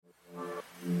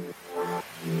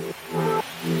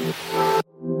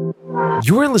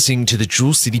You're listening to the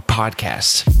Jewel City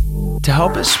Podcast. To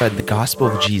help us spread the gospel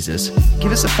of Jesus,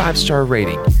 give us a 5-star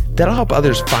rating. That'll help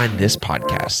others find this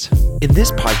podcast. In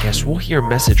this podcast, we'll hear a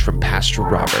message from Pastor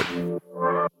Robert.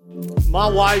 My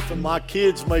wife and my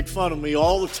kids make fun of me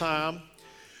all the time.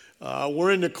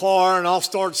 We're in the car and I'll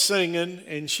start singing,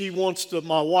 and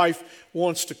my wife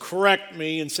wants to correct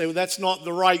me and say, well, that's not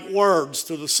the right words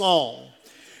to the song.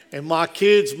 And my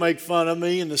kids make fun of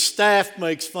me, and the staff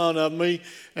makes fun of me.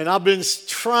 And I've been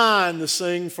trying to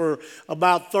sing for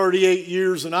about 38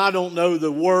 years, and I don't know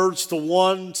the words to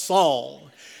one song.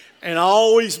 And I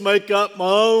always make up my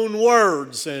own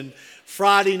words. And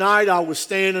Friday night, I was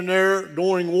standing there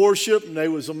during worship, and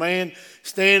there was a man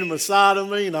standing beside of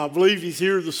me, and I believe he's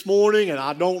here this morning, and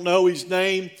I don't know his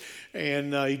name.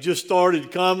 And he just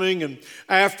started coming. And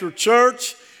after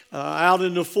church, out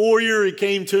in the foyer, he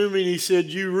came to me and he said,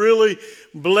 you really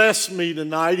blessed me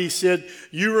tonight. He said,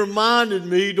 you reminded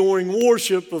me during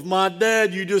worship of my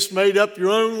dad. You just made up your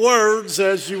own words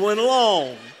as you went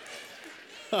along.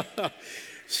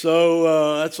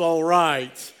 So that's all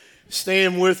right.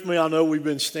 Stand with me. I know we've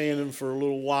been standing for a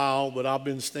little while, but I've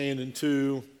been standing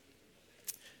too.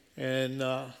 And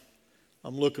I'm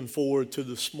looking forward to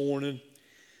this morning.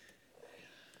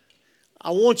 I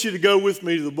want you to go with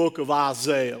me to the book of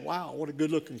Isaiah. Wow, what a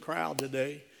good-looking crowd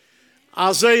today.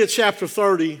 Isaiah chapter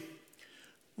 30,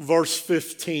 verse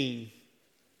 15.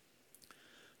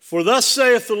 For thus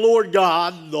saith the Lord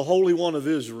God, the Holy One of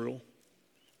Israel,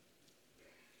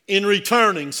 in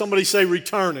returning, somebody say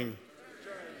returning,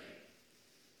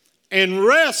 and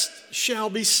rest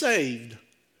shall be saved.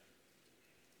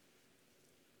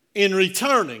 In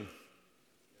returning.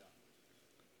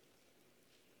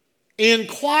 In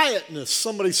quietness,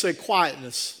 somebody say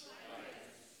quietness.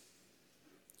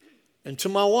 And to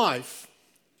my wife,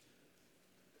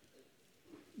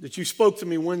 that you spoke to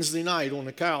me Wednesday night on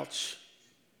the couch,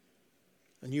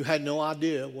 and you had no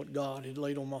idea what God had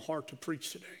laid on my heart to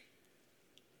preach today.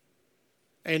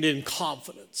 And in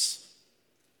confidence.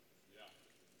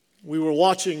 We were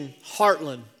watching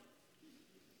Heartland.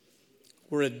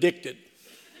 We're addicted.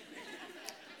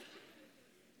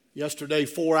 Yesterday,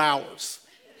 4 hours.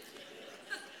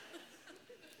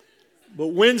 But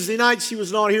Wednesday night she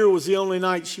was not here. It was the only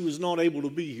night she was not able to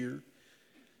be here.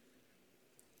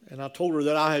 And I told her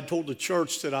that I had told the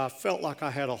church that I felt like I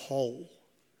had a hole.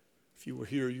 If you were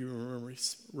here, you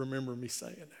remember me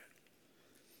saying that.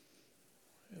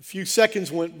 A few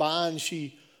seconds went by and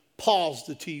she paused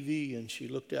the TV and she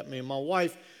looked at me. And my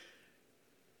wife,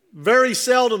 very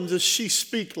seldom does she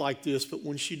speak like this, but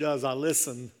when she does, I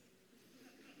listen.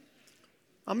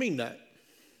 I mean that.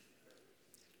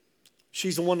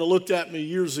 She's the one that looked at me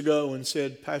years ago and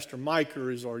said, Pastor Micah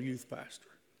is our youth pastor.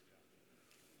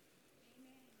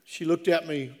 She looked at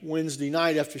me Wednesday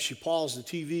night after she paused the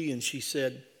TV and she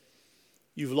said,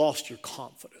 you've lost your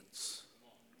confidence.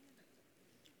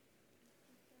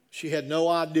 She had no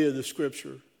idea the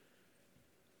scripture.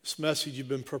 This message had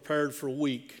been prepared for a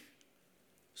week.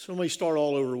 So let me start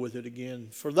all over with it again.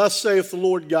 For thus saith the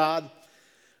Lord God,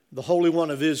 the Holy One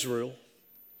of Israel,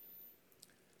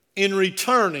 in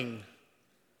returning,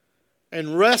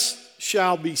 and rest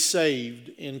shall be saved.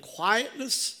 In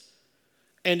quietness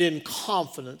and in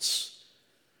confidence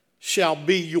shall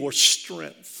be your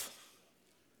strength.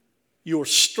 Your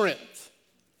strength.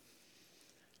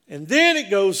 And then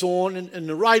it goes on, and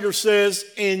the writer says,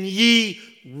 and ye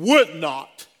would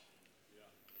not.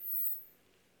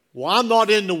 Well, I'm not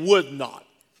in the would not.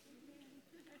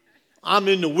 I'm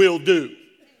in the will do.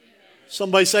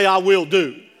 Somebody say, I will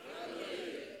do.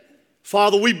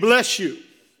 Father, we bless you.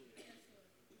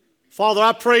 Father,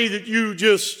 I pray that you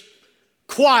just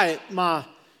quiet my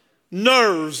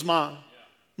nerves, my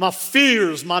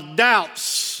fears, my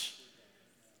doubts.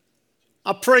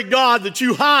 I pray, God, that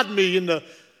you hide me in the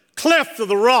cleft of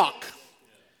the rock.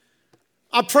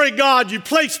 I pray, God, you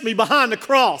place me behind the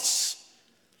cross.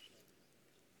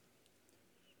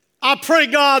 I pray,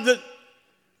 God, that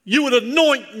you would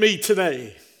anoint me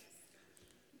today.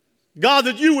 God,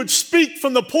 that you would speak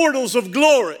from the portals of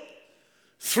glory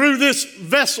through this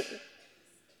vessel.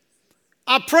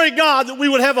 I pray, God, that we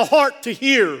would have a heart to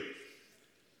hear.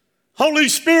 Holy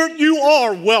Spirit, you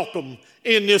are welcome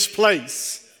in this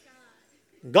place.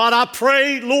 God, I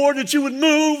pray, Lord, that you would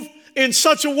move in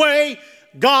such a way,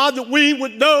 God, that we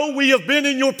would know we have been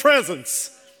in your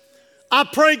presence. I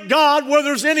pray, God, where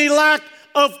there's any lack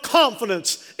of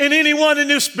confidence in anyone in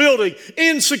this building,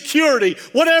 insecurity,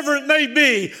 whatever it may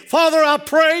be. Father, I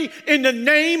pray in the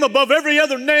name above every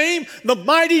other name, the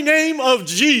mighty name of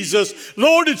Jesus,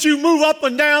 Lord, that you move up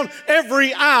and down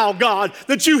every aisle, God,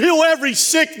 that you heal every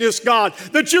sickness, God,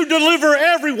 that you deliver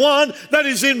everyone that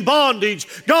is in bondage.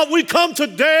 God, we come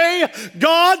today,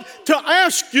 God, to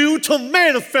ask you to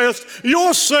manifest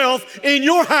yourself in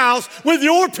your house with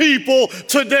your people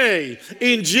today.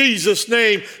 In Jesus'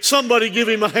 name, somebody give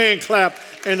him a hand clap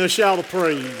and a shout of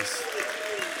praise.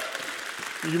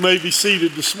 You may be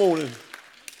seated this morning.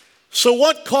 So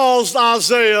what caused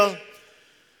Isaiah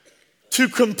to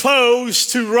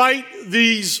write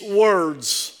these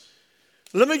words?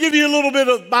 Let me give you a little bit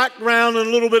of background and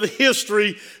a little bit of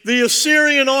history. The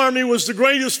Assyrian army was the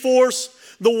greatest force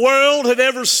the world had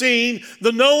ever seen,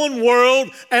 the known world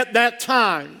at that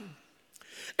time.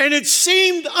 And it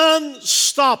seemed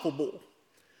unstoppable.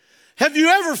 Have you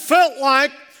ever felt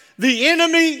like the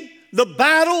enemy, the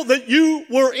battle that you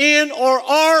were in or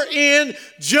are in,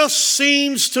 just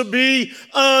seems to be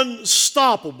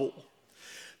unstoppable?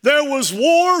 There was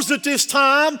wars at this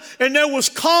time, and there was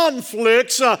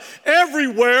conflicts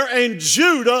everywhere, and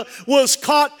Judah was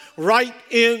caught right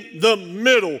in the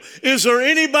middle. Is there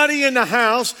anybody in the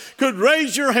house could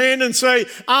raise your hand and say,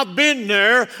 I've been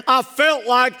there. I felt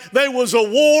like there was a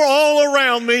war all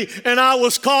around me, and I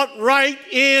was caught right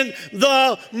in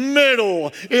the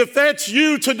middle. If that's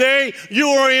you today, you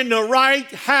are in the right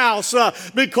house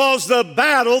because the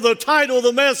battle, the title of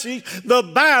the message, the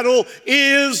battle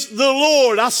is the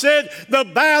Lord. I said the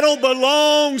battle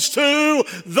belongs to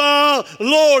the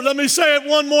Lord. Let me say it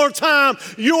one more time.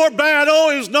 Your battle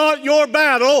is not your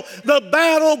battle. The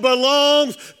battle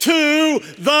belongs to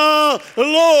the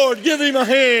Lord. Give him a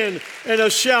hand and a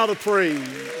shout of praise.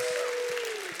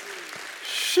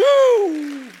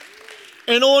 Shoo.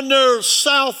 And on their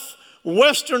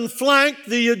southwestern flank,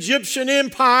 the Egyptian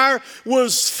empire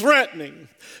was threatening.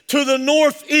 To the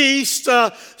northeast,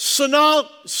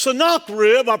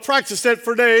 Sennacherib, I practiced that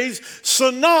for days,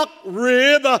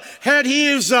 Sennacherib had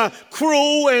his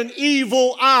cruel and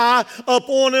evil eye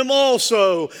upon him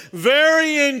also.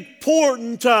 Very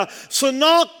important,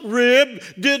 Sennacherib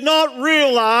did not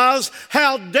realize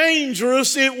how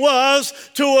dangerous it was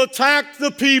to attack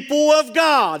the people of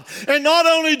God. And not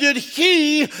only did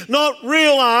he not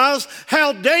realize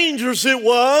how dangerous it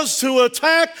was to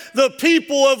attack the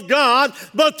people of God,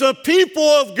 but the people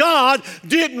of God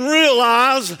didn't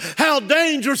realize how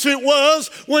dangerous it was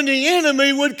when the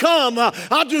enemy would come.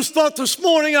 I just thought this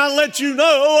morning I'd let you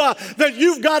know that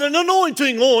you've got an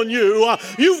anointing on you.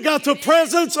 You've got the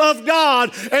presence of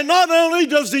God. And not only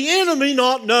does the enemy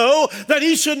not know that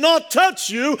he should not touch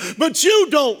you, but you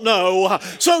don't know.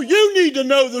 So you need to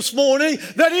know this morning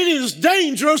that it is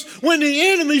dangerous when the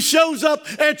enemy shows up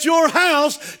at your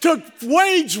house to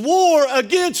wage war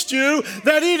against you,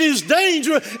 that it is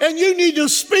dangerous. And you need to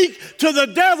speak to the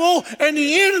devil and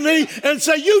the enemy and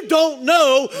say, you don't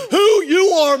know who you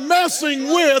are messing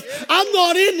with. I'm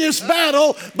not in this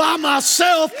battle by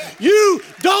myself. You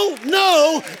don't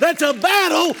know that the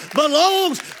battle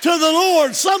belongs to the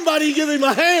Lord. Somebody give him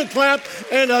a hand clap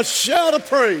and a shout of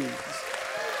praise.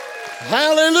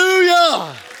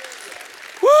 Hallelujah.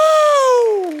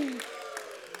 Woo!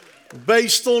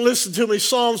 Based on, listen to me,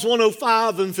 Psalms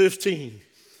 105 and 15.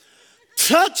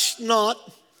 Touch not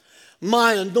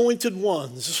my anointed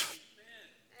ones.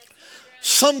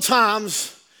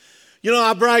 Sometimes,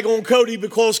 I brag on Cody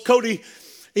because Cody,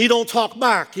 he don't talk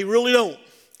back. He really don't.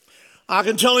 I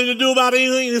can tell him to do about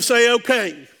anything and he'll say,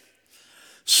 okay.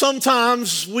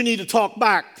 Sometimes we need to talk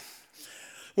back.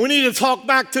 We need to talk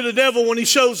back to the devil when he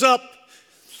shows up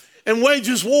and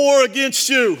wages war against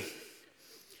you.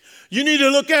 You need to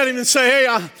look at him and say, hey,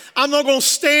 I'm not going to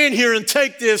stand here and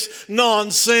take this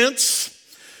nonsense.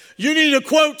 You need to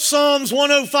quote Psalms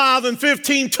 105 and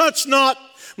 15, touch not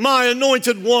my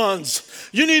anointed ones.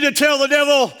 You need to tell the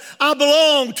devil, I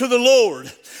belong to the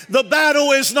Lord. The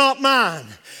battle is not mine.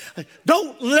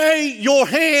 Don't lay your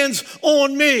hands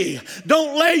on me.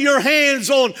 Don't lay your hands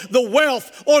on the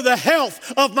wealth or the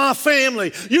health of my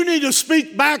family. You need to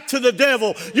speak back to the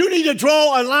devil. You need to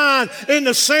draw a line in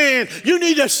the sand. You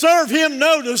need to serve him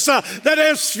notice that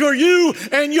as for you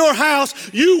and your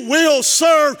house, you will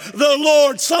serve the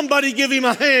Lord. Somebody give him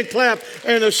a hand clap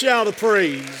and a shout of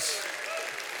praise.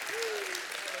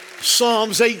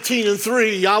 Psalms 18 and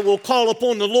 3, I will call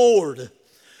upon the Lord,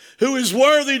 who is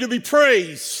worthy to be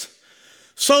praised,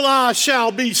 so I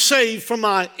shall be saved from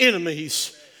my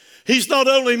enemies. He's not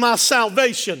only my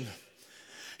salvation,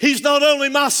 he's not only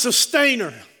my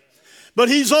sustainer, but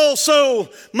he's also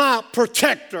my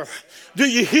protector. Do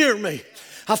you hear me?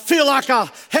 I feel like I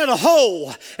had a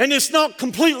hole and it's not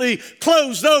completely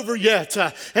closed over yet.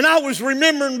 And I was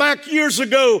remembering back years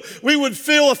ago, we would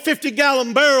fill a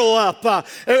 50-gallon barrel up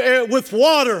with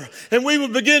water, and we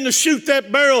would begin to shoot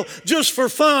that barrel just for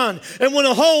fun. And when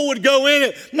a hole would go in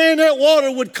it, man, that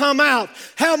water would come out.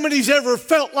 How many's ever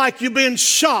felt like you've been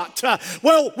shot?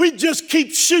 Well, we just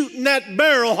keep shooting that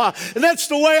barrel. And that's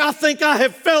the way I think I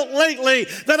have felt lately,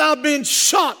 that I've been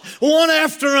shot one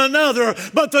after another.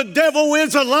 But the devil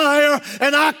is a liar,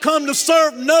 and I come to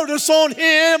serve notice on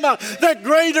him that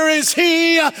greater is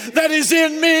he that is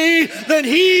in me than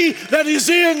he that is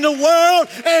in the world,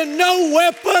 and no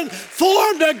weapon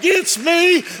formed against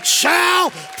me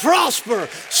shall prosper.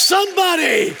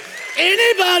 Somebody,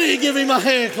 anybody give him a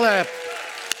hand clap.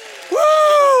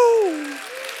 Woo!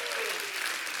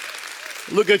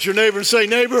 Look at your neighbor and say,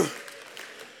 neighbor,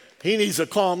 he needs to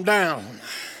calm down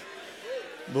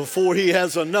before he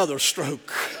has another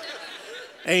stroke.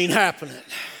 Ain't happening.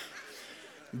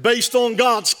 Based on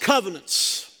God's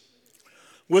covenants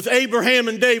with Abraham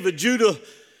and David, Judah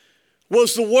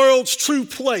was the world's true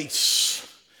place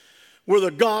where the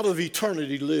God of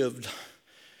eternity lived.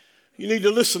 You need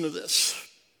to listen to this.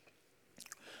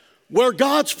 Where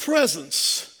God's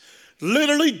presence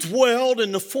literally dwelled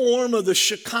in the form of the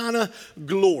Shekinah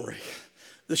glory.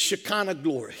 The Shekinah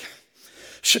glory.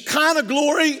 Shekinah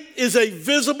glory is a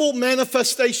visible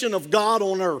manifestation of God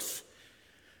on earth.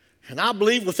 And I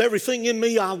believe with everything in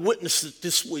me, I witnessed it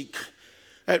this week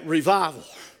at Revival,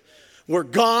 where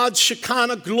God's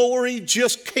Shekinah glory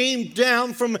just came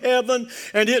down from heaven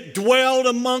and it dwelled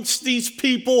amongst these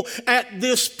people at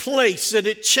this place, and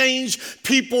it changed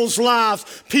people's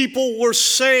lives. People were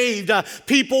saved.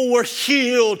 People were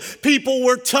healed. People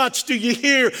were touched. Do you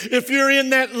hear? If you're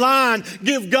in that line,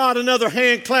 give God another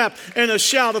hand clap and a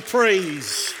shout of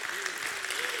praise.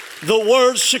 The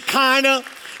word Shekinah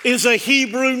is a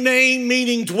Hebrew name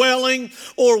meaning dwelling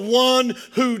or one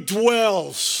who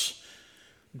dwells.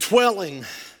 Dwelling.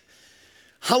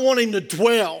 I want him to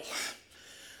dwell.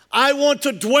 I want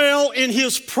to dwell in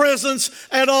his presence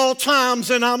at all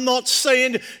times. And I'm not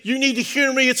saying, you need to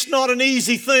hear me, it's not an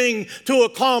easy thing to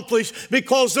accomplish,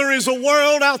 because there is a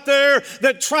world out there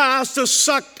that tries to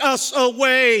suck us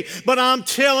away. But I'm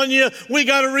telling you, we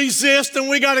got to resist, and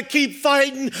we got to keep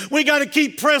fighting. We got to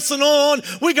keep pressing on.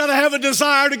 We got to have a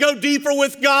desire to go deeper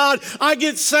with God. I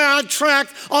get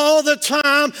sidetracked all the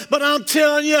time, but I'm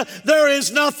telling you, there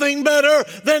is nothing better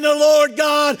than the Lord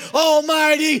God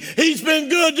Almighty. He's been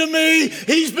good to me.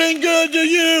 He's been good to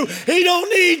you. He don't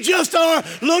need just our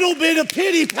little bit of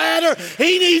pity patter.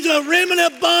 He needs a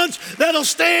remnant bunch that'll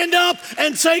stand up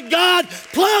and say, God,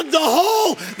 plug the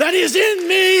hole that is in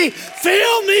me.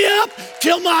 Fill me up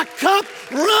till my cup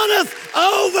runneth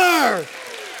over.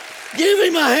 Give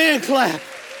him a hand clap.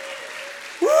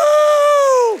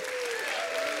 Woo!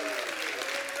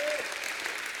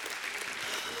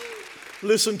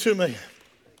 Listen to me.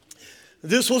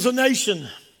 This was a nation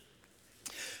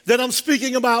that I'm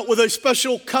speaking about with a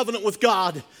special covenant with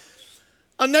God.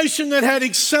 A nation that had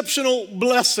exceptional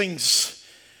blessings.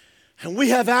 And we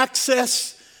have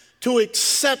access to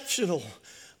exceptional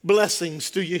blessings.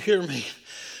 Do you hear me?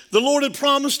 The Lord had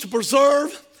promised to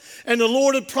preserve, and the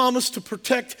Lord had promised to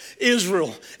protect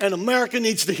Israel. And America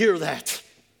needs to hear that.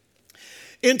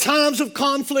 In times of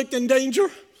conflict and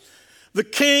danger, the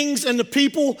kings and the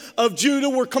people of Judah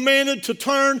were commanded to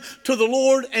turn to the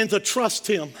Lord and to trust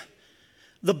him.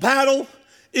 The battle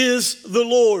is the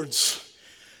Lord's.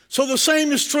 So the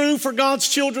same is true for God's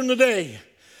children today.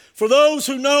 For those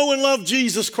who know and love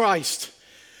Jesus Christ,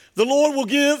 the Lord will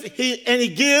give, and he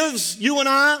gives you and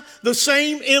I the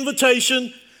same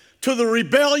invitation to the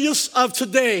rebellious of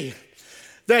today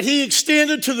that he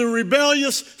extended to the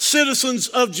rebellious citizens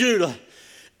of Judah.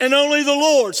 And only the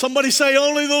Lord, somebody say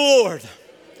only the Lord,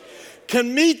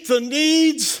 can meet the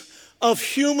needs of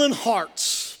human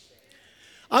hearts.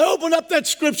 I opened up that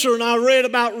scripture and I read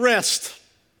about rest.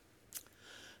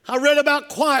 I read about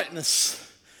quietness,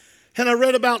 and I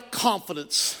read about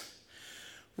confidence.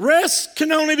 Rest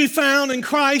can only be found in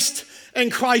Christ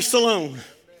and Christ alone.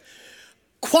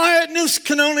 Quietness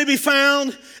can only be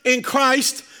found in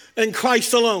Christ and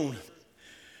Christ alone.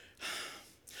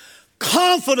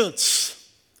 Confidence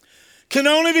can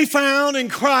only be found in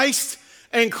Christ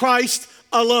and Christ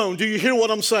alone. Do you hear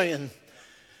what I'm saying?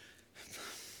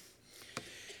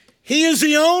 He is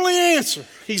the only answer.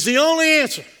 He's the only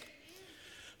answer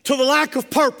to the lack of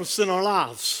purpose in our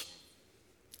lives.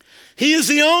 He is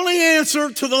the only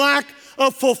answer to the lack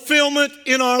of fulfillment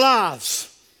in our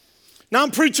lives. Now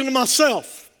I'm preaching to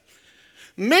myself.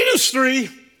 Ministry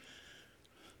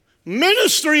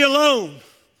alone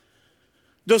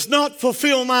does not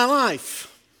fulfill my life.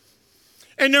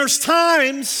 And there's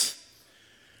times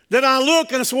that I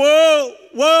look and I say,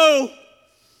 whoa,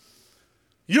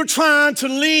 you're trying to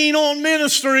lean on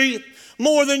ministry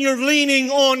more than you're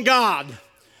leaning on God.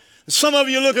 And some of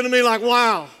you are looking at me like,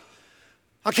 wow,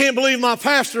 I can't believe my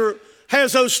pastor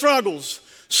has those struggles.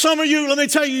 Some of you, let me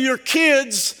tell you, your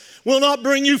kids will not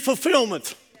bring you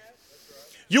fulfillment.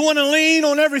 You want to lean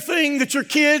on everything that your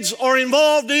kids are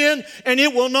involved in, and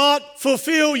it will not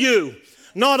fulfill you,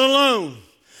 not alone.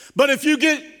 But if you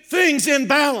get things in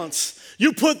balance,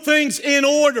 you put things in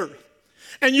order,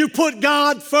 and you put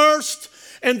God first,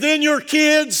 and then your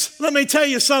kids, let me tell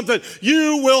you something,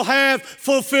 you will have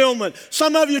fulfillment.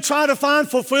 Some of you try to find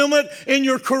fulfillment in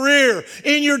your career,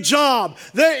 in your job.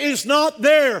 That is not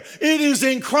there. It is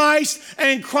in Christ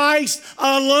and Christ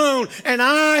alone. And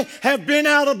I have been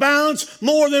out of balance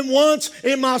more than once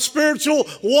in my spiritual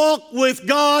walk with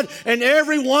God. And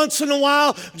every once in a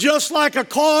while, just like a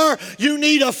car, you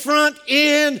need a front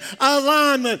end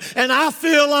alignment. And I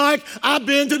feel like I've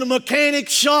been to the mechanic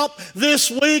shop this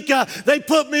week.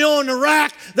 They put me on the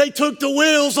rack. They took the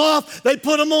wheels off. They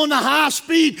put them on the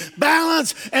high-speed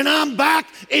balance, and I'm back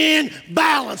in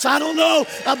balance. I don't know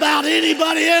about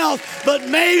anybody else, but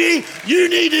maybe you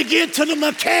need to get to the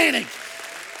mechanic.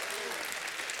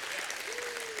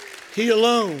 He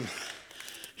alone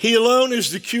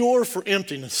is the cure for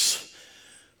emptiness.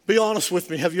 Be honest with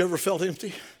me. Have you ever felt empty?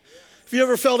 Have you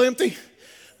ever felt empty?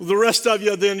 Well, the rest of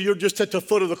you, then, you're just at the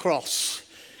foot of the cross.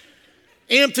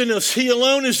 Emptiness. He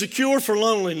alone is the cure for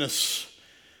loneliness.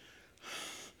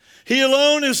 He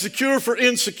alone is the cure for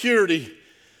insecurity.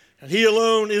 And He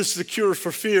alone is the cure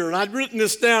for fear. And I'd written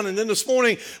this down, and then this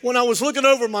morning when I was looking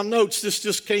over my notes, this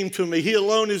just came to me. He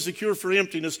alone is the cure for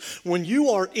emptiness. When you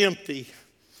are empty,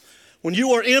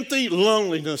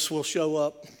 loneliness will show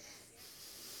up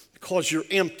because you're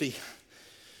empty.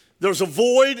 There's a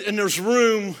void and there's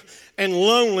room and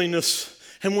loneliness.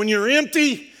 And when you're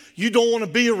empty, you don't want to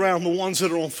be around the ones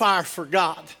that are on fire for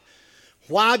God.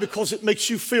 Why? Because it makes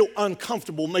you feel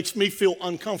uncomfortable, makes me feel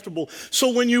uncomfortable.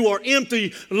 So when you are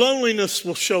empty, loneliness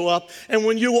will show up. And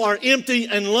when you are empty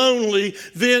and lonely,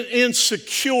 then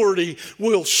insecurity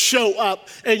will show up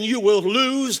and you will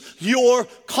lose your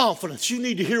confidence. You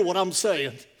need to hear what I'm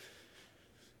saying.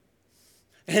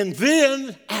 And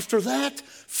then after that,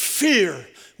 fear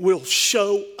will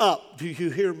show up. Do you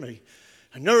hear me?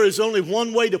 And there is only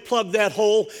one way to plug that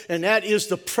hole, and that is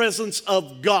the presence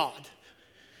of God.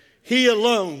 He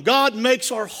alone. God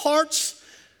makes our hearts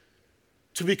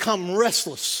to become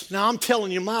restless. Now, I'm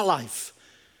telling you my life.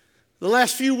 The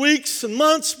last few weeks and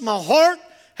months, my heart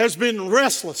has been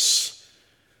restless.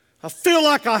 I feel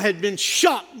like I had been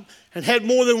shot and had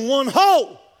more than one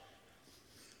hole.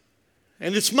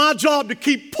 And it's my job to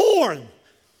keep pouring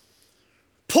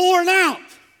out.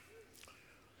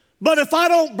 But if I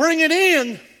don't bring it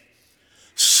in,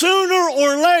 sooner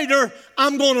or later,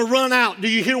 I'm going to run out. Do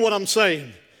you hear what I'm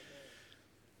saying?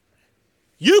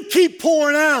 You keep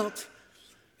pouring out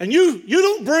and you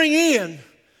don't bring in,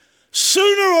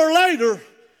 sooner or later,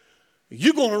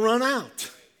 you're going to run out.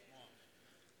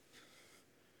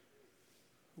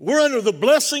 We're under the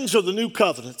blessings of the new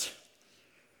covenant.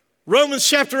 Romans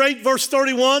chapter 8, verse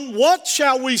 31, what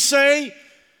shall we say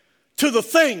to the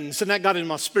things, and that got in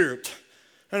my spirit,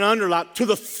 and I underlined, to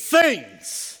the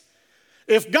things.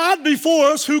 If God be for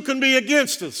us, who can be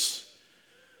against us?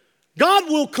 God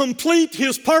will complete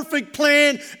His perfect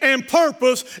plan and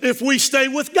purpose if we stay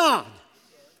with God.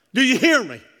 Do you hear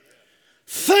me?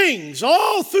 Things,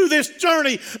 all through this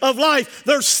journey of life,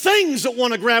 there's things that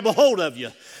want to grab a hold of you.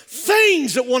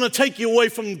 Things that want to take you away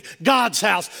from God's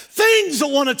house. Things that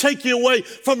want to take you away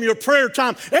from your prayer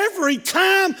time. Every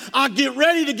time I get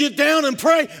ready to get down and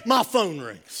pray, my phone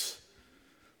rings.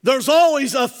 There's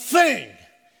always a thing.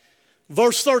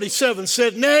 Verse 37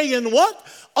 said, nay, and what?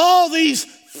 All these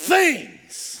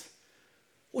things.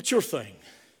 What's your thing?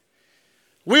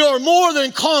 We are more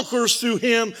than conquerors through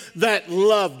Him that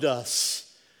loved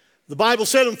us. The Bible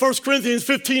said in 1 Corinthians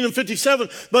 15 and 57,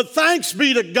 but thanks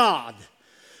be to God,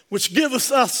 which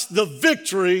giveth us the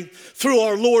victory through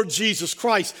our Lord Jesus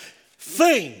Christ.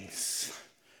 Things,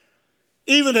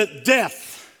 even at death.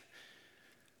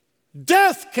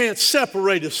 Death can't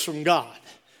separate us from God.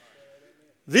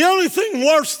 The only thing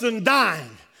worse than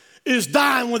dying is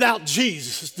dying without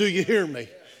Jesus. Do you hear me?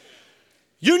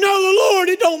 You know the Lord,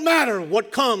 it don't matter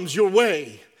what comes your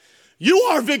way. You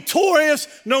are victorious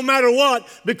no matter what,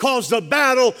 because the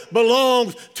battle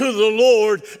belongs to the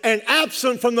Lord, and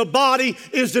absent from the body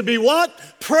is to be what?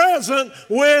 Present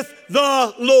with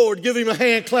the Lord. Give Him a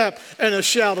hand clap and a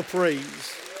shout of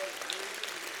praise.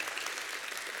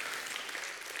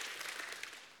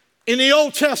 In the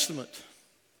Old Testament,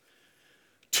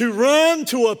 To run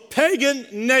to a pagan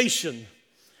nation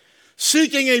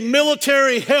seeking a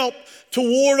military help to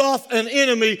ward off an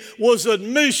enemy was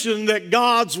admission that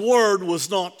God's word was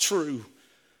not true,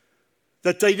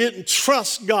 that they didn't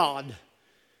trust God.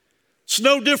 It's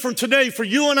no different today for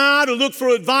you and I to look for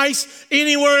advice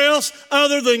anywhere else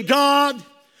other than God.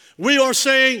 We are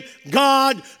saying,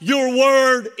 God, your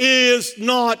word is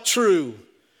not true.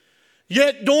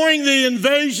 Yet during the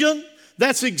invasion,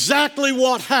 that's exactly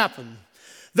what happened.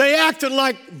 They acted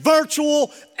like virtual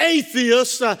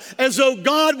atheists, as though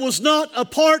God was not a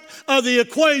part of the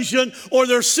equation or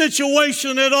their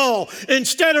situation at all.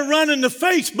 Instead of running to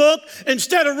Facebook,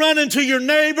 instead of running to your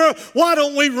neighbor, why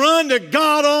don't we run to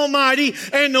God Almighty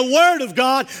and the Word of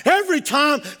God every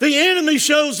time the enemy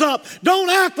shows up?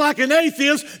 Don't act like an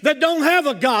atheist that don't have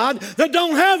a God, that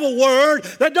don't have a Word,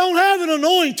 that don't have an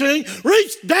anointing.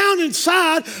 Reach down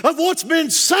inside of what's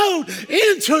been sowed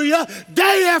into you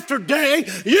day after day,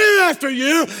 year after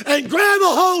year, and grab a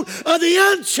hold of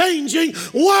the unchanging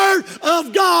Word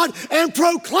of God and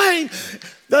proclaim,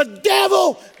 the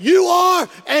devil, you are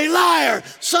a liar.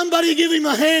 Somebody give him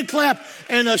a hand clap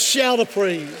and a shout of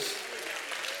praise.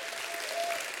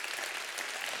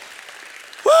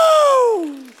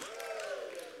 Woo!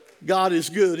 God is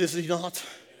good, is he not?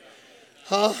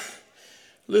 Huh?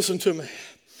 Listen to me.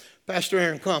 Pastor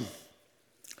Aaron, come.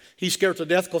 He's scared to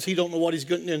death because he don't know what he's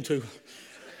getting into.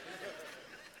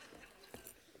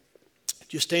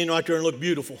 Just stand right there and look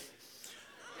beautiful.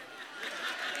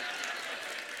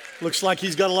 Looks like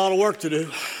he's got a lot of work to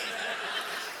do.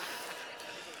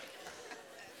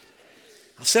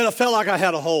 I said I felt like I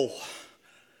had a hole.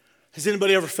 Has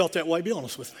anybody ever felt that way? Be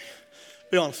honest with me.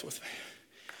 Be honest with me.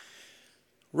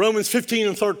 Romans 15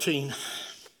 and 13.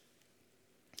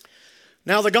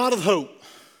 Now the God of hope.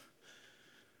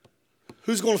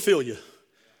 Who's going to fill you?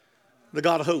 The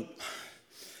God of hope.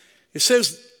 It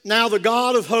says, now the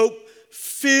God of hope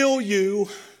fill you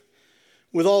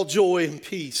with all joy and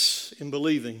peace in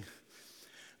believing,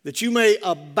 that you may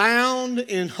abound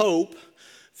in hope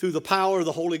through the power of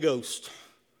the Holy Ghost.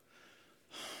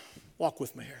 Walk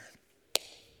with me here.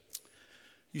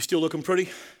 You still looking pretty?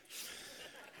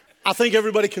 I think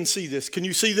everybody can see this. Can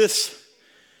you see this?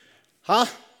 Huh?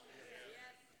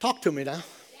 Talk to me now.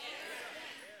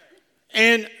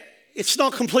 And it's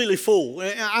not completely full.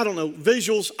 I don't know,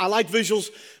 visuals, I like visuals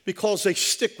because they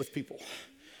stick with people.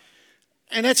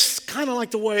 And that's kind of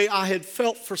like the way I had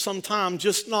felt for some time,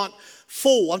 just not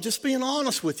full. I'm just being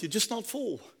honest with you, just not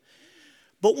full.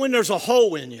 But when there's a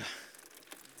hole in you,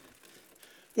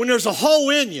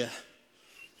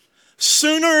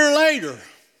 sooner or later,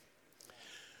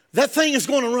 that thing is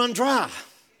going to run dry.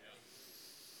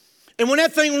 And when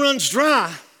that thing runs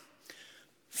dry,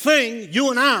 you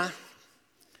and I,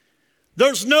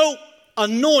 there's no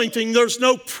anointing, there's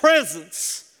no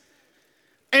presence.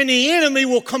 And the enemy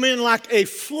will come in like a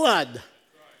flood.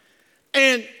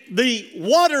 And the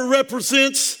water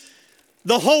represents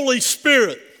the Holy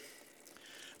Spirit.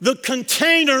 The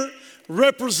container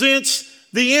represents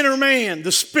the inner man,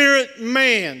 the spirit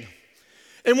man.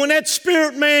 And when that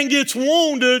spirit man gets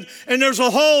wounded and there's a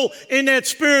hole in that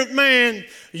spirit man,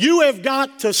 you have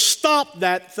got to stop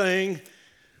that thing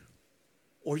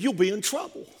or you'll be in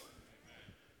trouble.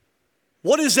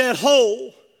 What is that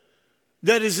hole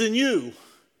that is in you?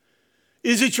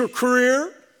 Is it your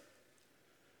career?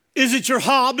 Is it your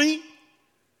hobby?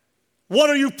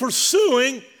 What are you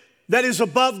pursuing that is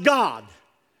above God?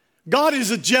 God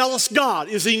is a jealous God,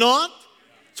 is he not?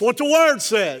 That's what the Word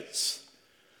says.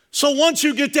 So once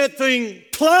you get that thing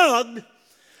plugged,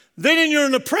 then you're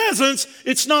in the presence,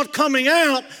 it's not coming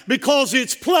out because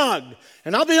it's plugged.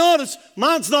 And I'll be honest,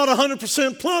 mine's not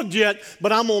 100% plugged yet,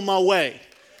 but I'm on my way.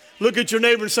 Look at your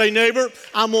neighbor and say, neighbor,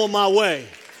 I'm on my way.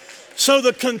 So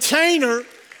the container,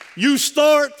 you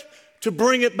start to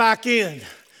bring it back in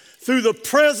through the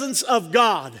presence of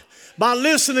God. By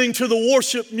listening to the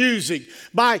worship music,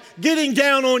 by getting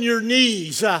down on your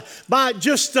knees, by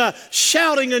just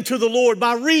shouting unto the Lord,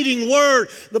 by reading Word.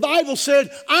 The Bible said,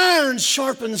 iron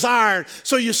sharpens iron.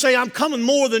 So you say, I'm coming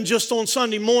more than just on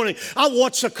Sunday morning. I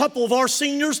watched a couple of our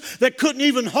seniors that couldn't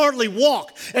even hardly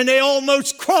walk, and they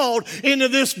almost crawled into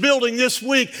this building this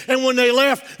week. And when they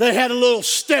left, they had a little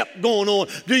step going on.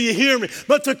 Do you hear me?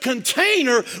 But the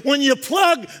container, when you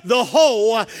plug the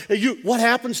hole, what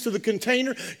happens to the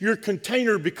container? Your container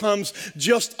container becomes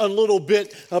just a little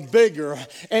bit bigger.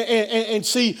 And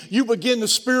see, you begin to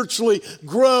spiritually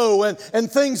grow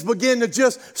and things begin to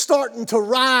just starting to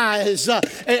rise.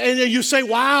 And you say,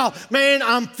 wow, man,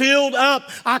 I'm filled up.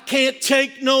 I can't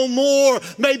take no more.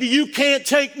 Maybe you can't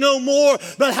take no more.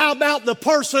 But how about the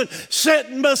person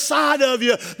sitting beside of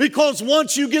you? Because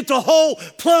once you get the hole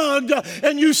plugged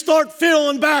and you start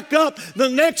filling back up, the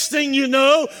next thing you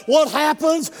know, what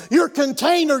happens? Your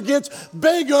container gets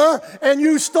bigger and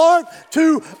you start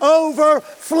to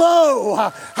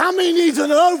overflow. How many needs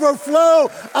an overflow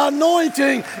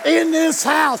anointing in this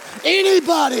house?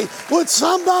 Anybody? Would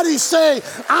somebody say,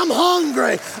 I'm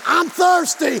hungry, I'm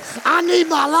thirsty, I need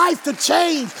my life to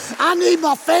change, I need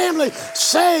my family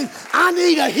saved, I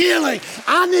need a healing,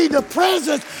 I need the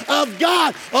presence of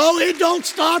God? Oh, it don't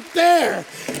stop there.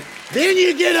 Then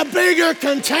you get a bigger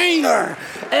container.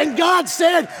 And God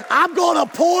said, I'm going to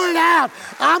pour it out.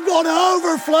 I'm going to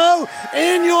overflow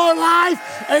in your life.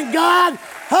 And God,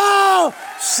 oh,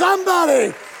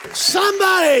 somebody,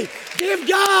 give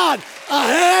God a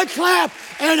hand clap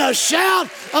and a shout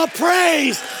of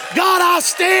praise. God, I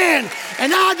stand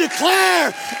and I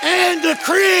declare and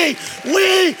decree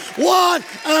we want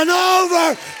an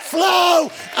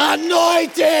overflow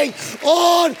anointing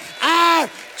on our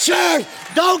church.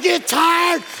 Don't get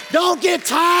tired. Don't get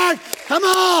tired. Come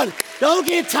on. Don't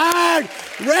get tired.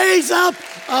 Raise up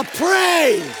a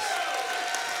praise.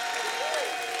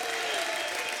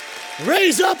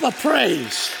 Raise up a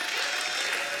praise.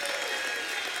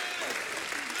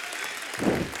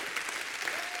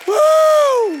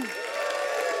 Woo!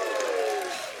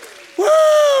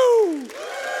 Woo!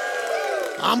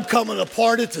 I'm coming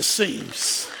apart at the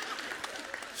seams.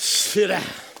 Sit down.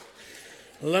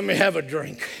 Let me have a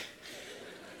drink.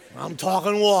 I'm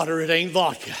talking water, it ain't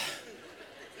vodka.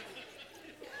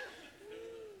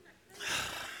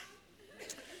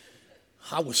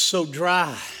 I was so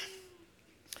dry.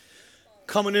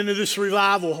 Coming into this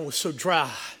revival, I was so dry.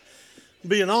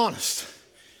 Being honest.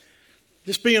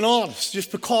 Just being honest.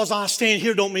 Just because I stand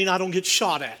here don't mean I don't get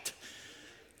shot at.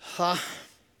 The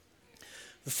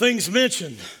things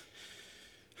mentioned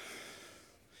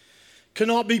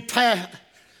cannot be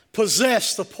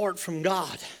possessed apart from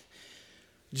God.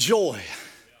 Joy.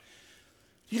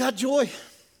 You got joy?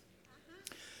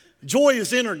 Joy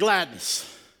is inner gladness.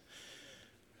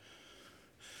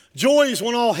 Joy is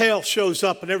when all hell shows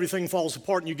up and everything falls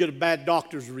apart and you get a bad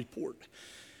doctor's report.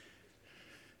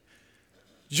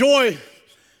 Joy,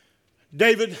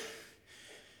 David,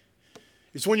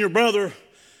 is when your brother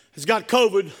has got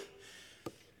COVID,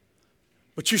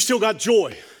 but you still got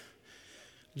joy.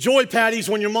 Joy, Patty, is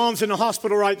when your mom's in the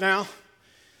hospital right now,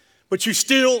 but you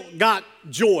still got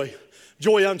joy.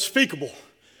 Joy unspeakable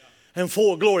and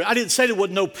full of glory. I didn't say there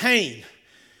wasn't no pain,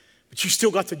 but you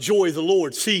still got the joy of the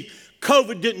Lord. See,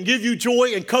 COVID didn't give you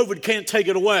joy, and COVID can't take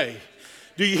it away.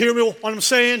 Do you hear me what I'm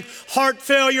saying? Heart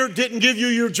failure didn't give you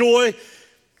your joy,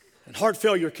 and heart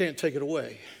failure can't take it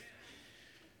away.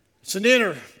 It's an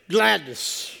inner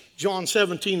gladness. John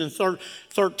 17 and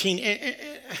 13.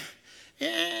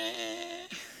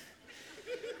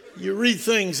 You read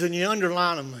things and you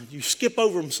underline them. You skip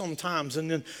over them sometimes,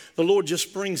 and then the Lord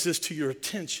just brings this to your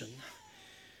attention.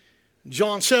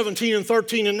 John 17 and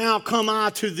 13, and now come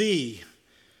I to thee.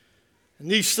 And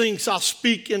these things I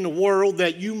speak in the world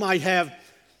that you might have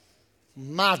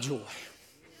my joy.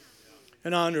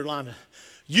 And I underline it.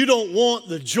 You don't want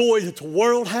the joy that the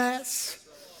world has.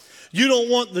 You don't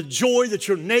want the joy that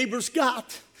your neighbor's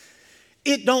got.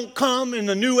 It don't come in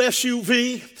the new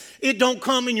SUV. It don't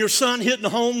come in your son hitting a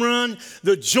home run.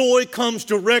 The joy comes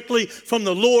directly from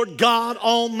the Lord God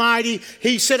Almighty.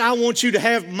 He said, I want you to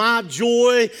have my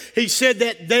joy. He said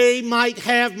that they might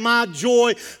have my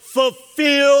joy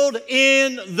fulfilled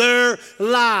in their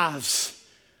lives.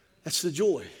 That's the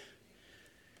joy.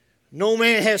 No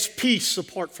man has peace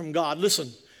apart from God.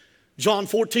 Listen, John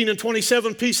 14 and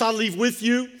 27, peace I leave with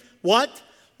you. What?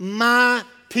 My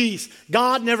peace.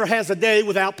 God never has a day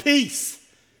without peace.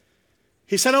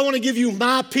 He said, I want to give you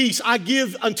my peace. I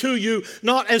give unto you,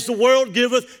 not as the world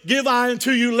giveth, give I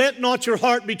unto you. Let not your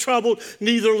heart be troubled,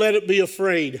 neither let it be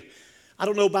afraid. I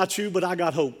don't know about you, but I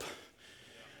got hope.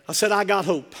 I said, I got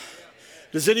hope.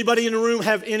 Does anybody in the room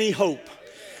have any hope?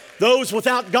 Those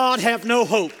without God have no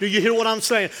hope. Do you hear what I'm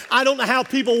saying? I don't know how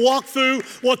people walk through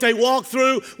what they walk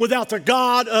through without the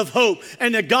God of hope.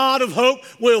 And the God of hope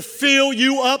will fill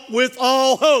you up with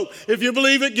all hope. If you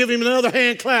believe it, give him another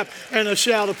hand clap and a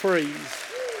shout of praise.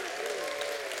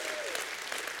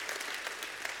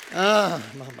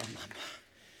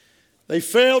 They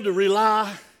failed to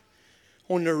rely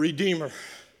on their Redeemer.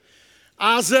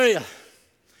 Isaiah,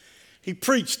 he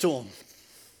preached to them.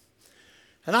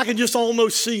 And I can just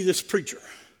almost see this preacher.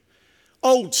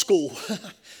 Old school.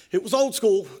 It was old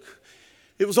school.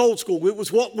 It was old school. It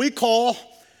was what we call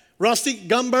rusty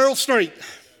gun barrel straight.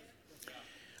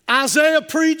 Isaiah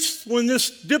preached when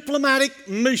this diplomatic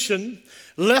mission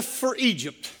left for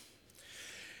Egypt.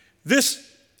 This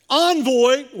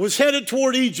envoy was headed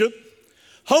toward Egypt,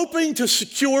 hoping to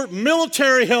secure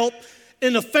military help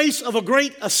in the face of a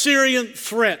great Assyrian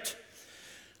threat.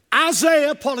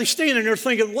 Isaiah probably standing there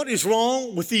thinking, what is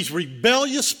wrong with these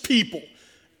rebellious people?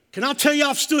 Can I tell you,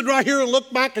 I've stood right here and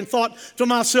looked back and thought to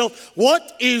myself,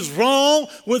 what is wrong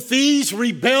with these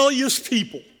rebellious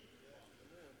people?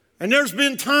 And there's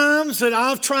been times that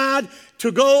I've tried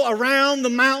to go around the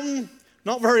mountain,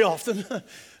 not very often.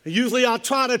 Usually I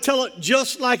try to tell it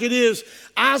just like it is.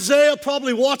 Isaiah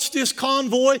probably watched this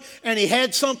convoy and he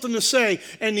had something to say.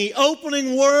 And the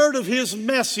opening word of his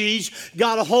message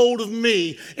got a hold of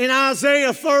me. In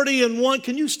Isaiah 30:1,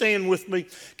 can you stand with me?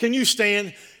 Can you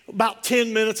stand? About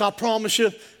 10 minutes, I promise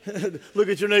you. Look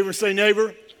at your neighbor and say,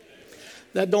 neighbor,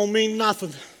 that don't mean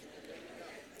nothing.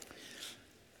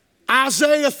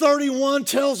 Isaiah 31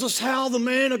 tells us how the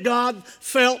man of God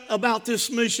felt about this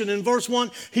mission. In verse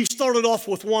 1, he started off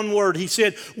with one word. He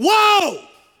said, whoa!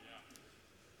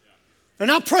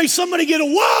 And I pray somebody get a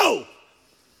whoa!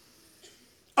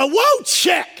 A whoa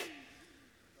check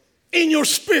in your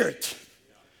spirit.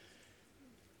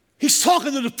 He's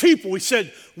talking to the people. He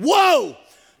said, woe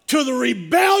to the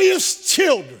rebellious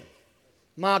children,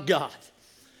 my God.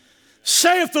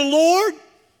 Saith the Lord,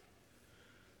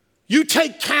 you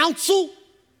take counsel,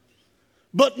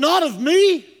 but not of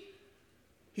me.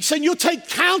 He said, you'll take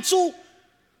counsel,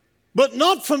 but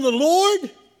not from the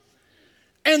Lord.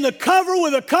 And the cover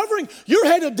with a covering, you're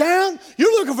headed down,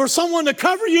 you're looking for someone to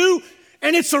cover you,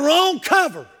 and it's the wrong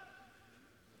cover.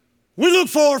 We look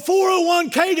for our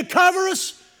 401k to cover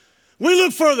us. We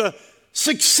look for the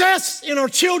success in our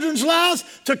children's lives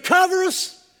to cover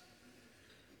us.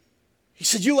 He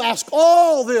said, you ask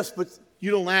all this, but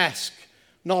you don't ask,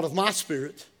 not of my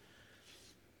spirit.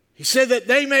 He said that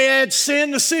they may add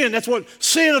sin to sin. That's what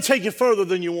sin will take you further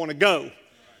than you want to go.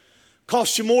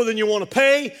 Cost you more than you want to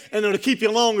pay, and it'll keep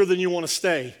you longer than you want to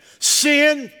stay.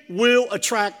 Sin will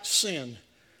attract sin.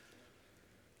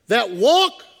 That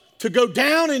walk to go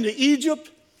down into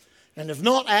Egypt, and if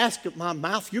not asked at my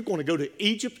mouth, you're going to go to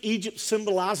Egypt. Egypt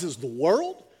symbolizes the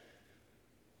world.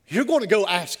 You're going to go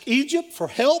ask Egypt for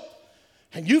help,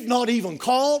 and you've not even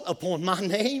called upon my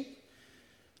name?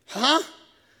 Huh?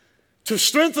 To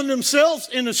strengthen themselves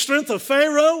in the strength of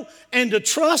Pharaoh and to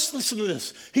trust, listen to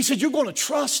this. He said, you're going to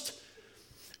trust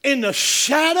in the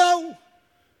shadow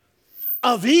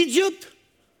of Egypt?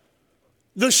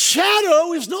 The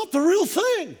shadow is not the real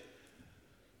thing.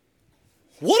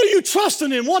 What are you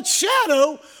trusting in? What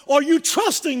shadow are you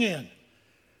trusting in?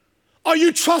 Are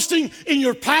you trusting in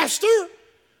your pastor?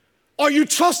 Are you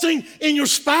trusting in your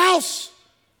spouse?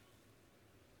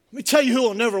 Let me tell you who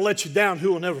will never let you down,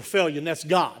 who will never fail you, and that's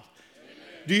God. Amen.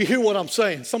 Do you hear what I'm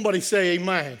saying? Somebody say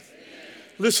amen. Amen.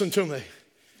 Listen to me.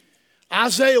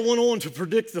 Isaiah went on to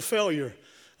predict the failure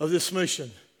of this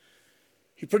mission.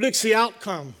 He predicts the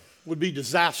outcome would be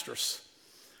disastrous.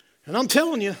 And I'm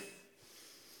telling you,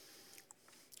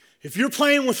 if you're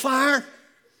playing with fire,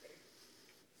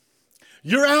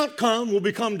 your outcome will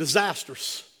become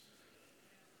disastrous.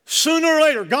 Sooner or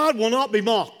later, God will not be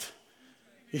mocked.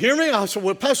 You hear me? I said,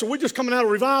 well, Pastor, we're just coming out of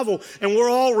revival, and we're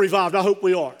all revived. I hope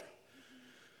we are.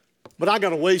 But I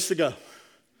got a ways to go.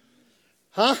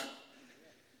 Huh?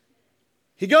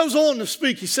 He goes on to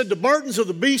speak. He said, the burdens of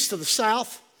the beast of the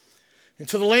south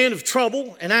into the land of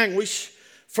trouble and anguish,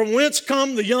 from whence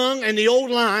come the young and the old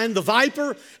lion, the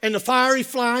viper and the fiery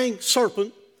flying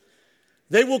serpent.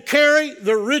 They will carry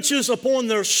their riches upon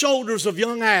their shoulders of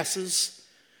young asses,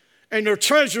 and their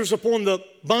treasures upon the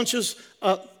bunches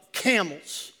of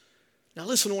camels. Now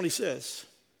listen to what he says.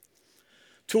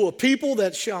 To a people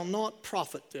that shall not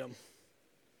profit them.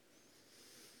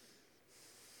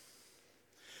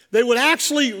 They would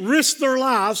actually risk their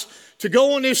lives to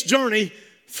go on this journey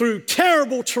through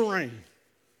terrible terrain.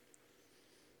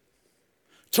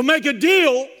 To make a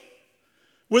deal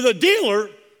with a dealer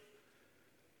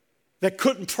that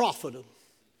couldn't profit them.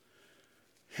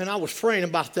 And I was praying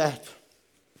about that.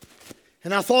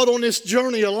 And I thought on this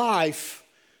journey of life,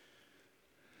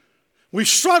 we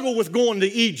struggle with going to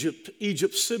Egypt.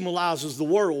 Egypt symbolizes the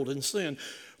world and sin.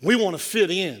 We want to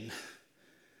fit in.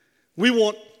 We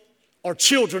want our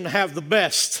children to have the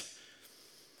best.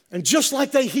 And just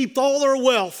like they heaped all their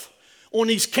wealth on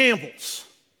these camels,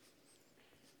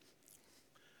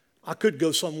 I could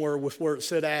go somewhere with where it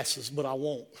said asses, but I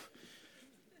won't.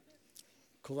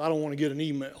 Because I don't want to get an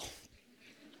email.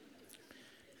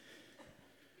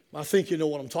 I think you know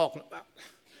what I'm talking about.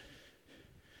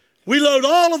 We load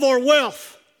all of our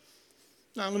wealth.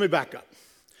 Now, let me back up.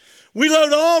 We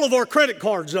load all of our credit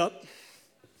cards up.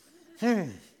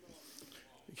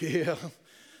 Yeah.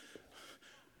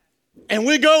 And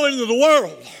we go into the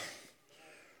world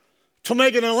to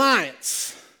make an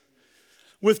alliance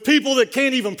with people that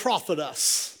can't even profit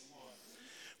us.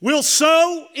 We'll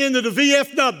sow into the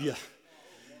VFW,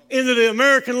 into the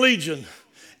American Legion,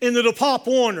 into the Pop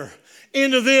Warner,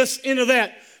 into this, into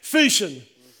that, fishing,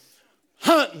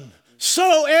 hunting,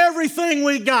 sow everything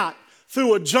we got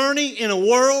through a journey in a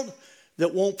world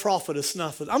that won't profit us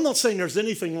nothing. I'm not saying there's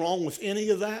anything wrong with any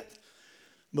of that,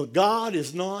 but God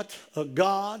is not a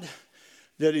God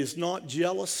that is not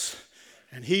jealous.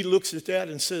 And he looks at that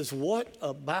and says, what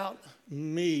about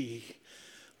me?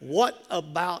 What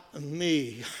about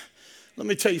me? Let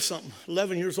me tell you something.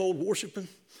 11 years old worshiping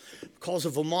because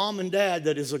of a mom and dad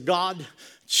that is a God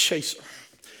chaser.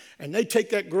 And they take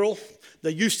that girl,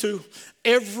 they used to,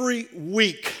 every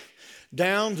week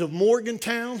down to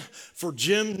Morgantown for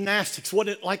gymnastics. What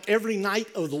it like every night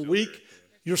of the week?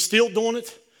 You're still doing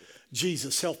it?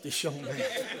 Jesus help this young man.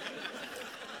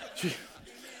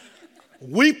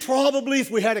 We probably,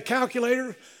 if we had a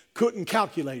calculator, couldn't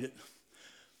calculate it.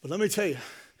 But let me tell you,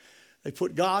 they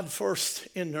put God first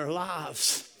in their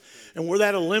lives. And we're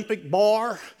that Olympic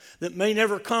bar that may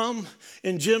never come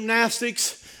in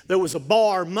gymnastics. There was a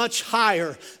bar much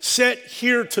higher set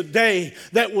here today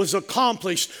that was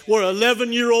accomplished where an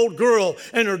 11-year-old girl,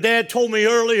 and her dad told me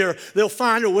earlier, they'll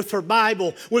find her with her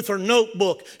Bible, with her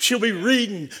notebook. She'll be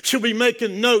reading. She'll be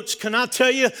making notes. Can I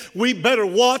tell you, we better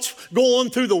watch going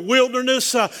through the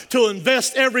wilderness to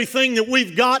invest everything that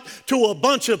we've got to a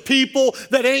bunch of people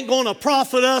that ain't going to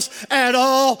profit us at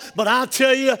all. But I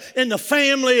tell you, in the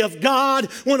family of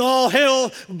God, when all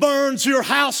hell burns your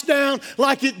house down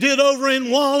like it did over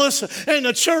in Wallace, and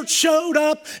the church showed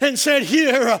up and said,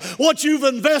 here, what you've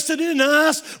invested in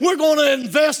us, we're going to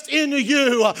invest into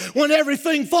you. When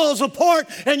everything falls apart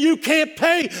and you can't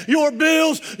pay your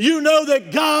bills, you know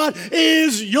that God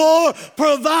is your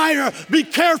provider. Be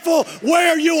careful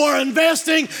where you are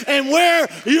investing and where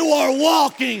you are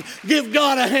walking. Give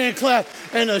God a hand clap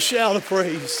and a shout of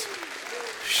praise.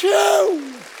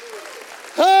 Shoo!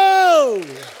 Oh!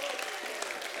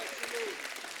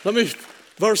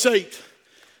 Verse 8.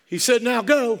 He said, now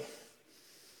go,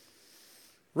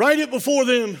 write it before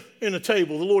them in a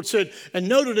table. The Lord said, and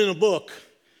note it in a book,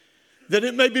 that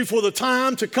it may be for the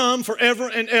time to come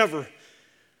forever and ever,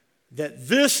 that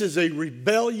this is a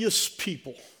rebellious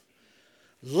people,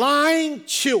 lying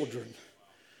children.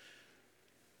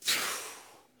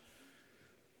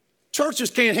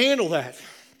 Churches can't handle that.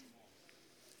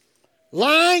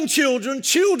 Lying children,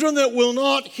 children that will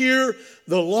not hear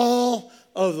the law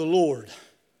of the Lord.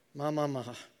 My.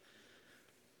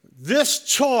 This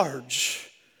charge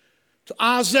to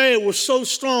Isaiah was so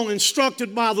strong,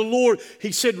 instructed by the Lord,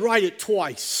 he said, write it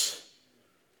twice.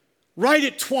 Write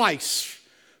it twice.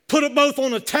 Put it both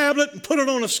on a tablet and put it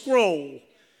on a scroll.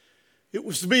 It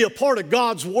was to be a part of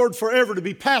God's word forever, to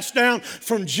be passed down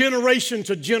from generation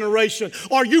to generation.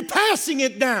 Are you passing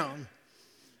it down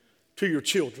to your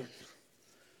children?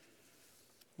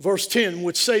 Verse 10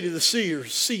 would say to the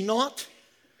seers, see not,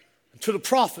 to the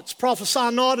prophets, prophesy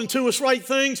not unto us right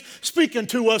things, speak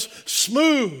unto us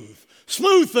smooth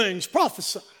things,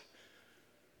 prophesy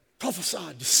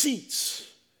deceits.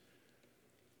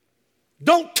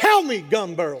 Don't tell me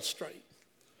gun barrel straight.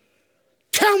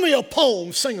 Tell me a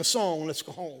poem, sing a song, let's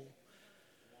go home.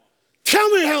 Tell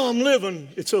me how I'm living,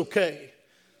 it's okay.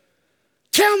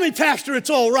 Tell me, Pastor,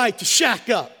 it's all right to shack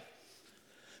up.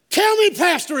 Tell me,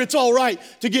 Pastor, it's all right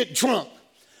to get drunk.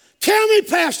 Tell me,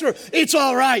 Pastor, it's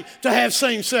all right to have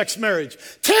same-sex marriage.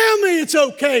 Tell me it's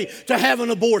okay to have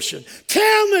an abortion.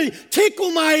 Tell me,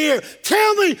 tickle my ear.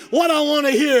 Tell me what I want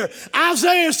to hear.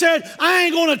 Isaiah said, I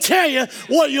ain't going to tell you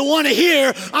what you want to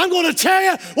hear. I'm going to tell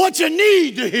you what you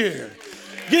need to hear.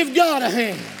 Give God a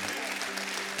hand.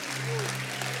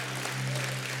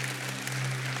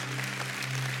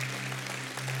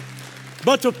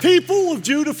 But the people of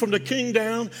Judah from the king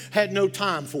down had no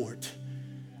time for it.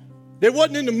 They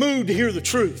wasn't in the mood to hear the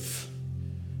truth.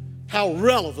 How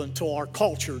relevant to our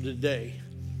culture today.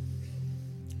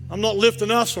 I'm not lifting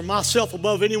us or myself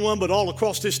above anyone, but all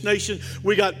across this nation,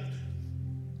 we got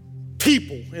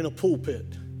people in a pulpit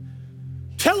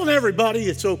telling everybody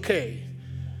it's okay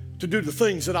to do the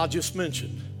things that I just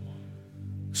mentioned.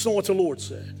 It's not what the Lord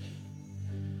said.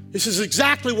 This is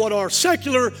exactly what our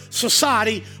secular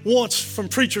society wants from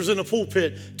preachers in a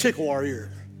pulpit. Tickle our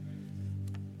ear.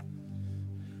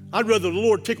 I'd rather the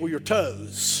Lord tickle your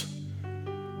toes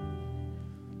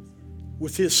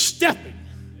with his stepping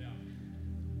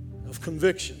of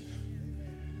conviction.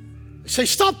 They say,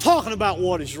 stop talking about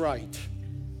what is right.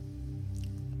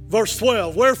 Verse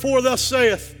 12, wherefore thus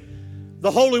saith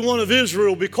the Holy One of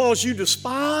Israel, because you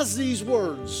despise these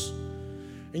words,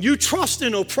 and you trust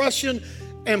in oppression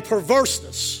and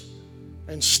perverseness,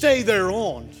 and stay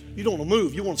thereon. You don't want to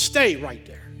move, you want to stay right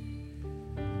there.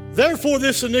 Therefore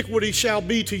this iniquity shall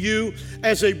be to you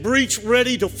as a breach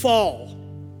ready to fall.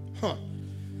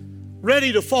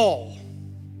 Ready to fall.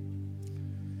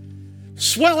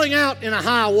 Swelling out in a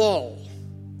high wall.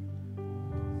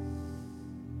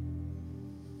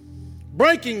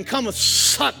 Breaking cometh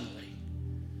suddenly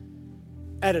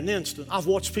at an instant. I've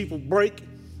watched people break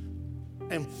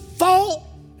and fall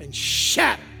and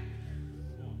shatter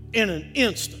in an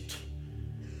instant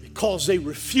because they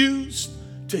refused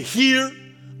to hear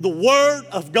the word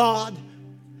of God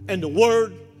and the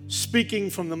word speaking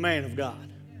from the man of God.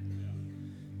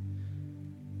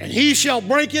 And he shall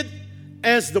break it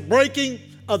as the breaking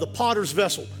of the potter's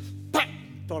vessel.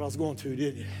 Thought I was going to,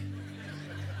 didn't you?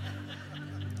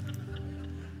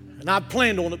 And I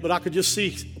planned on it, but I could just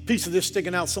see a piece of this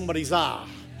sticking out somebody's eye.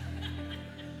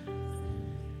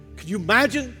 Could you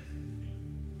imagine?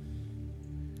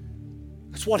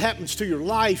 That's what happens to your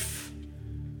life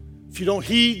if you don't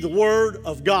heed the word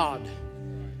of God.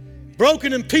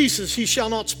 Broken in pieces he shall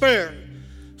not spare,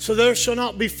 so there shall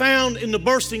not be found in the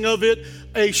bursting of it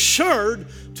a sherd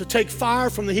to take fire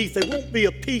from the heath. There won't be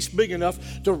a piece big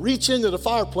enough to reach into the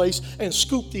fireplace and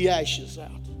scoop the ashes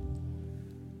out.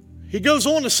 He goes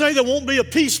on to say there won't be a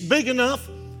piece big enough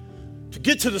to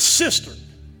get to the cistern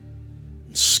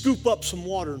and scoop up some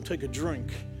water and take a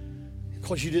drink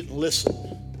because you didn't listen.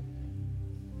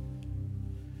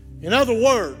 In other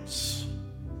words,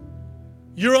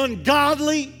 your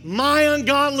ungodly, my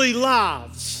ungodly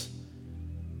lives,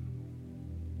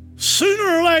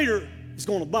 sooner or later, is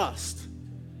going to bust.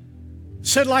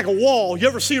 Said like a wall. You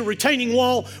ever see a retaining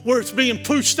wall where it's being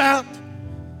pushed out?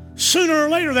 Sooner or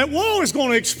later, that wall is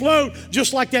going to explode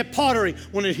just like that pottery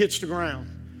when it hits the ground.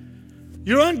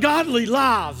 Your ungodly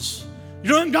lives,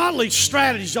 your ungodly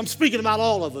strategies, I'm speaking about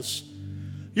all of us,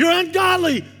 your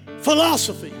ungodly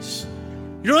philosophies,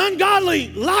 your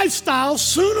ungodly lifestyle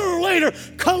sooner or later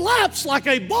collapse like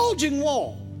a bulging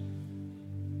wall.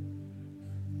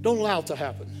 Don't allow it to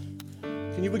happen.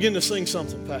 Can you begin to sing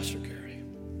something, Pastor Carey?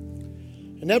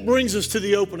 And that brings us to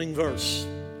the opening verse.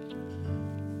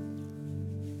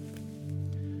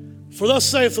 For thus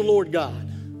saith the Lord God,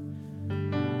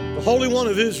 the Holy One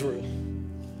of Israel,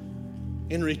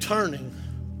 in returning,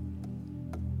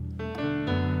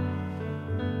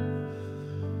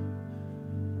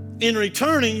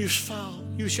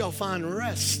 you shall find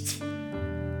rest.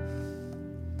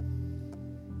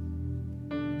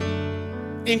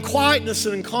 In quietness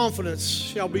and in confidence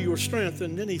shall be your strength.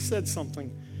 And then he said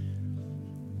something.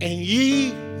 And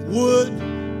ye would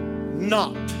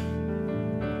not.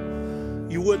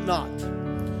 You would not.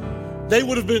 They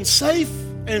would have been safe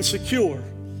and secure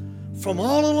from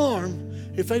all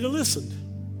alarm if they'd have listened.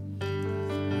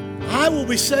 I will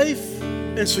be safe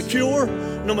and secure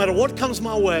no matter what comes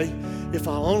my way if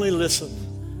I only listen.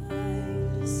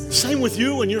 Same with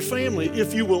you and your family,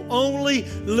 if you will only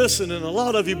listen. And a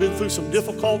lot of you have been through some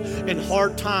difficult and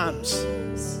hard times.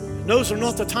 And those are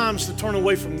not the times to turn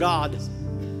away from God.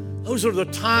 Those are the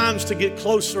times to get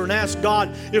closer and ask God,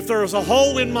 if there is a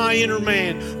hole in my inner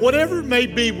man, whatever it may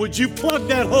be, would you plug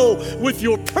that hole with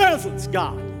your presence,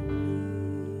 God,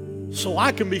 so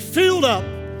I can be filled up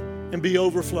and be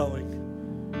overflowing.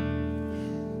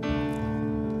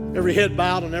 Every head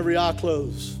bowed and every eye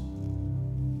closed.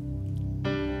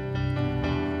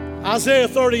 Isaiah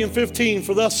 30:15,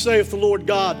 for thus saith the Lord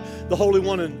God, the Holy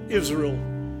One in Israel,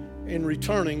 in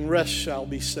returning rest shall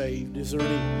be saved. Is there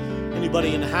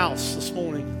anybody in the house this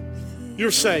morning?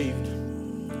 You're saved.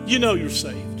 You know you're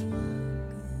saved.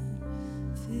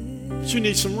 But you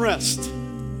need some rest.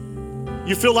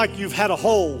 You feel like you've had a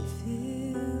hole.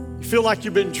 You feel like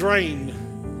you've been drained.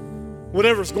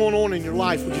 Whatever's going on in your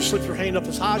life, would you slip your hand up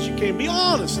as high as you can? Be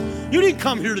honest. You didn't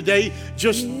come here today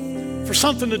just for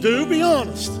something to do. Be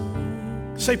honest.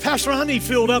 Say, Pastor, I need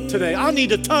filled up today. I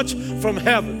need a touch from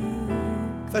heaven.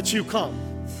 If that's you, come.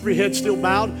 Every head still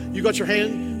bowed. You got your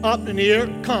hand up in the air.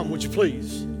 Come, would you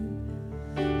please?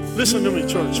 Listen to me,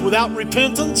 church. Without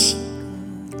repentance,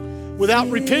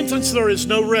 there is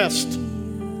no rest.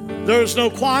 There is no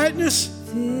quietness.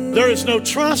 There is no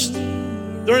trust.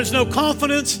 There is no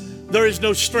confidence. There is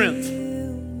no strength.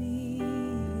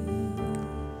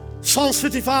 Psalms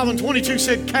 55:22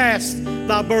 said, cast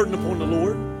thy burden upon the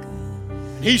Lord.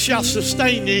 He shall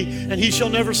sustain thee, and he shall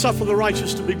never suffer the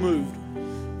righteous to be moved.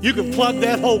 You can plug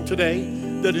that hole today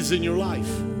that is in your life.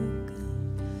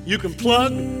 You can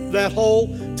plug that hole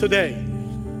today.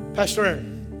 Pastor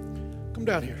Aaron, come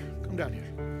down here. Come down here.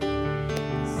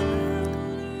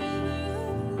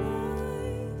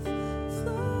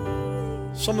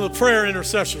 Some of the prayer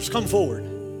intercessors, come forward.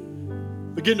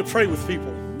 Begin to pray with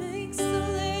people.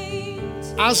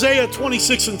 Isaiah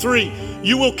 26:3,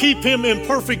 you will keep him in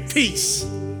perfect peace,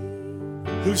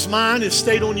 whose mind is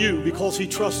stayed on you because he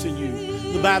trusts in you.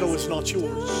 The battle is not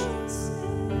yours.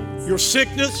 Your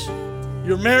sickness,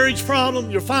 your marriage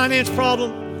problem, your finance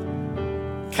problem,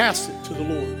 cast it to the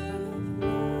Lord.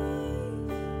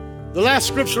 The last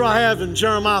scripture I have in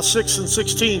Jeremiah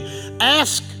 6:16,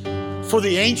 ask for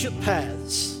the ancient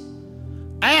paths.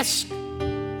 Ask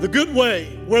the good way,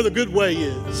 where the good way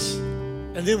is,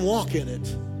 and then walk in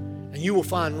it, and you will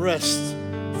find rest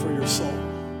for your soul.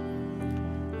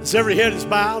 As every head is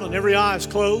bowed and every eye is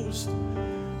closed,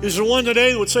 is there one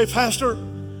today that would say, Pastor,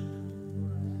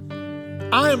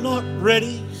 I am not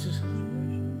ready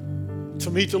to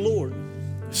meet the Lord.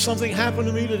 Something happened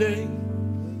to me today.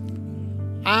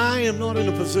 I am not in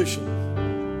a position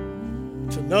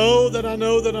to know that I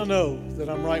know that I know that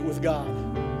I'm right with God.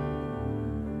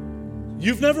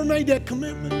 You've never made that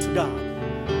commitment to God.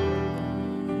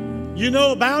 You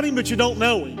know about him, but you don't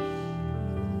know him.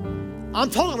 I'm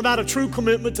talking about a true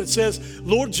commitment that says,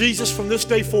 Lord Jesus, from this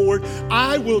day forward,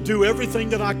 I will do everything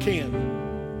that I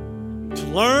can to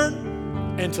learn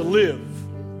and to live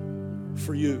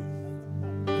for you.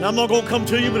 And I'm not going to come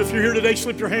to you, but if you're here today,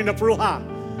 slip your hand up real high.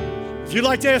 If you'd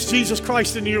like to ask Jesus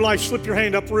Christ into your life, slip your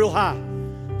hand up real high.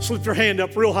 Slip your hand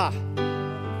up real high.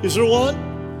 Is there one?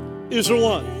 Is there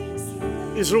one?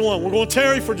 Is there one? We're going to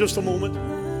tarry for just a moment.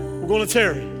 We're going to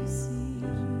tarry.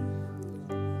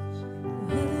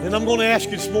 And I'm going to ask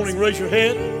you this morning, raise your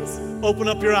head, open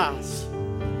up your eyes.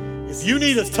 If you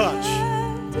need a touch,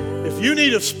 if you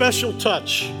need a special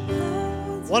touch,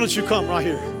 why don't you come right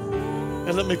here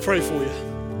and let me pray for you.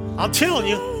 I'm telling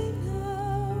you,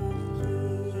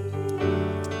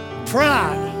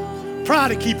 pride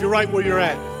to keep you right where you're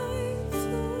at.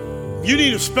 You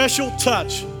need a special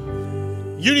touch.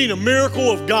 You need a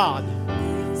miracle of God.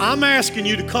 I'm asking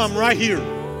you to come right here.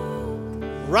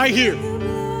 Right here.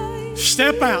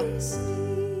 Step out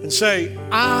and say,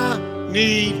 I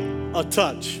need a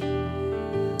touch.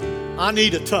 I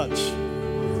need a touch.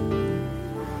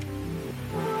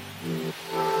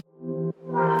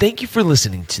 Thank you for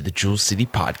listening to the Jewel City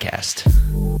Podcast.